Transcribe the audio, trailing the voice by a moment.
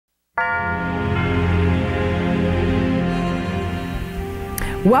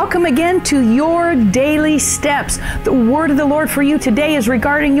Welcome again to Your Daily Steps. The word of the Lord for you today is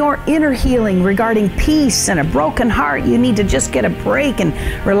regarding your inner healing, regarding peace and a broken heart. You need to just get a break and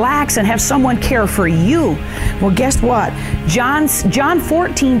relax and have someone care for you. Well, guess what? John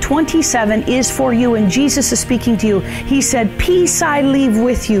 14:27 is for you, and Jesus is speaking to you. He said, "Peace I leave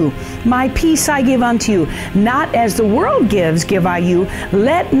with you, my peace I give unto you. Not as the world gives, give I you.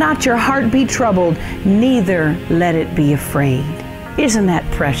 Let not your heart be troubled, neither let it be afraid." Isn't that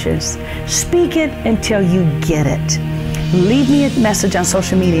precious? Speak it until you get it. Leave me a message on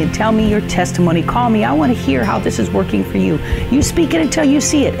social media and tell me your testimony. Call me. I want to hear how this is working for you. You speak it until you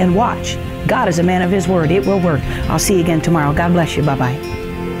see it, and watch. God is a man of his word. It will work. I'll see you again tomorrow. God bless you. Bye-bye.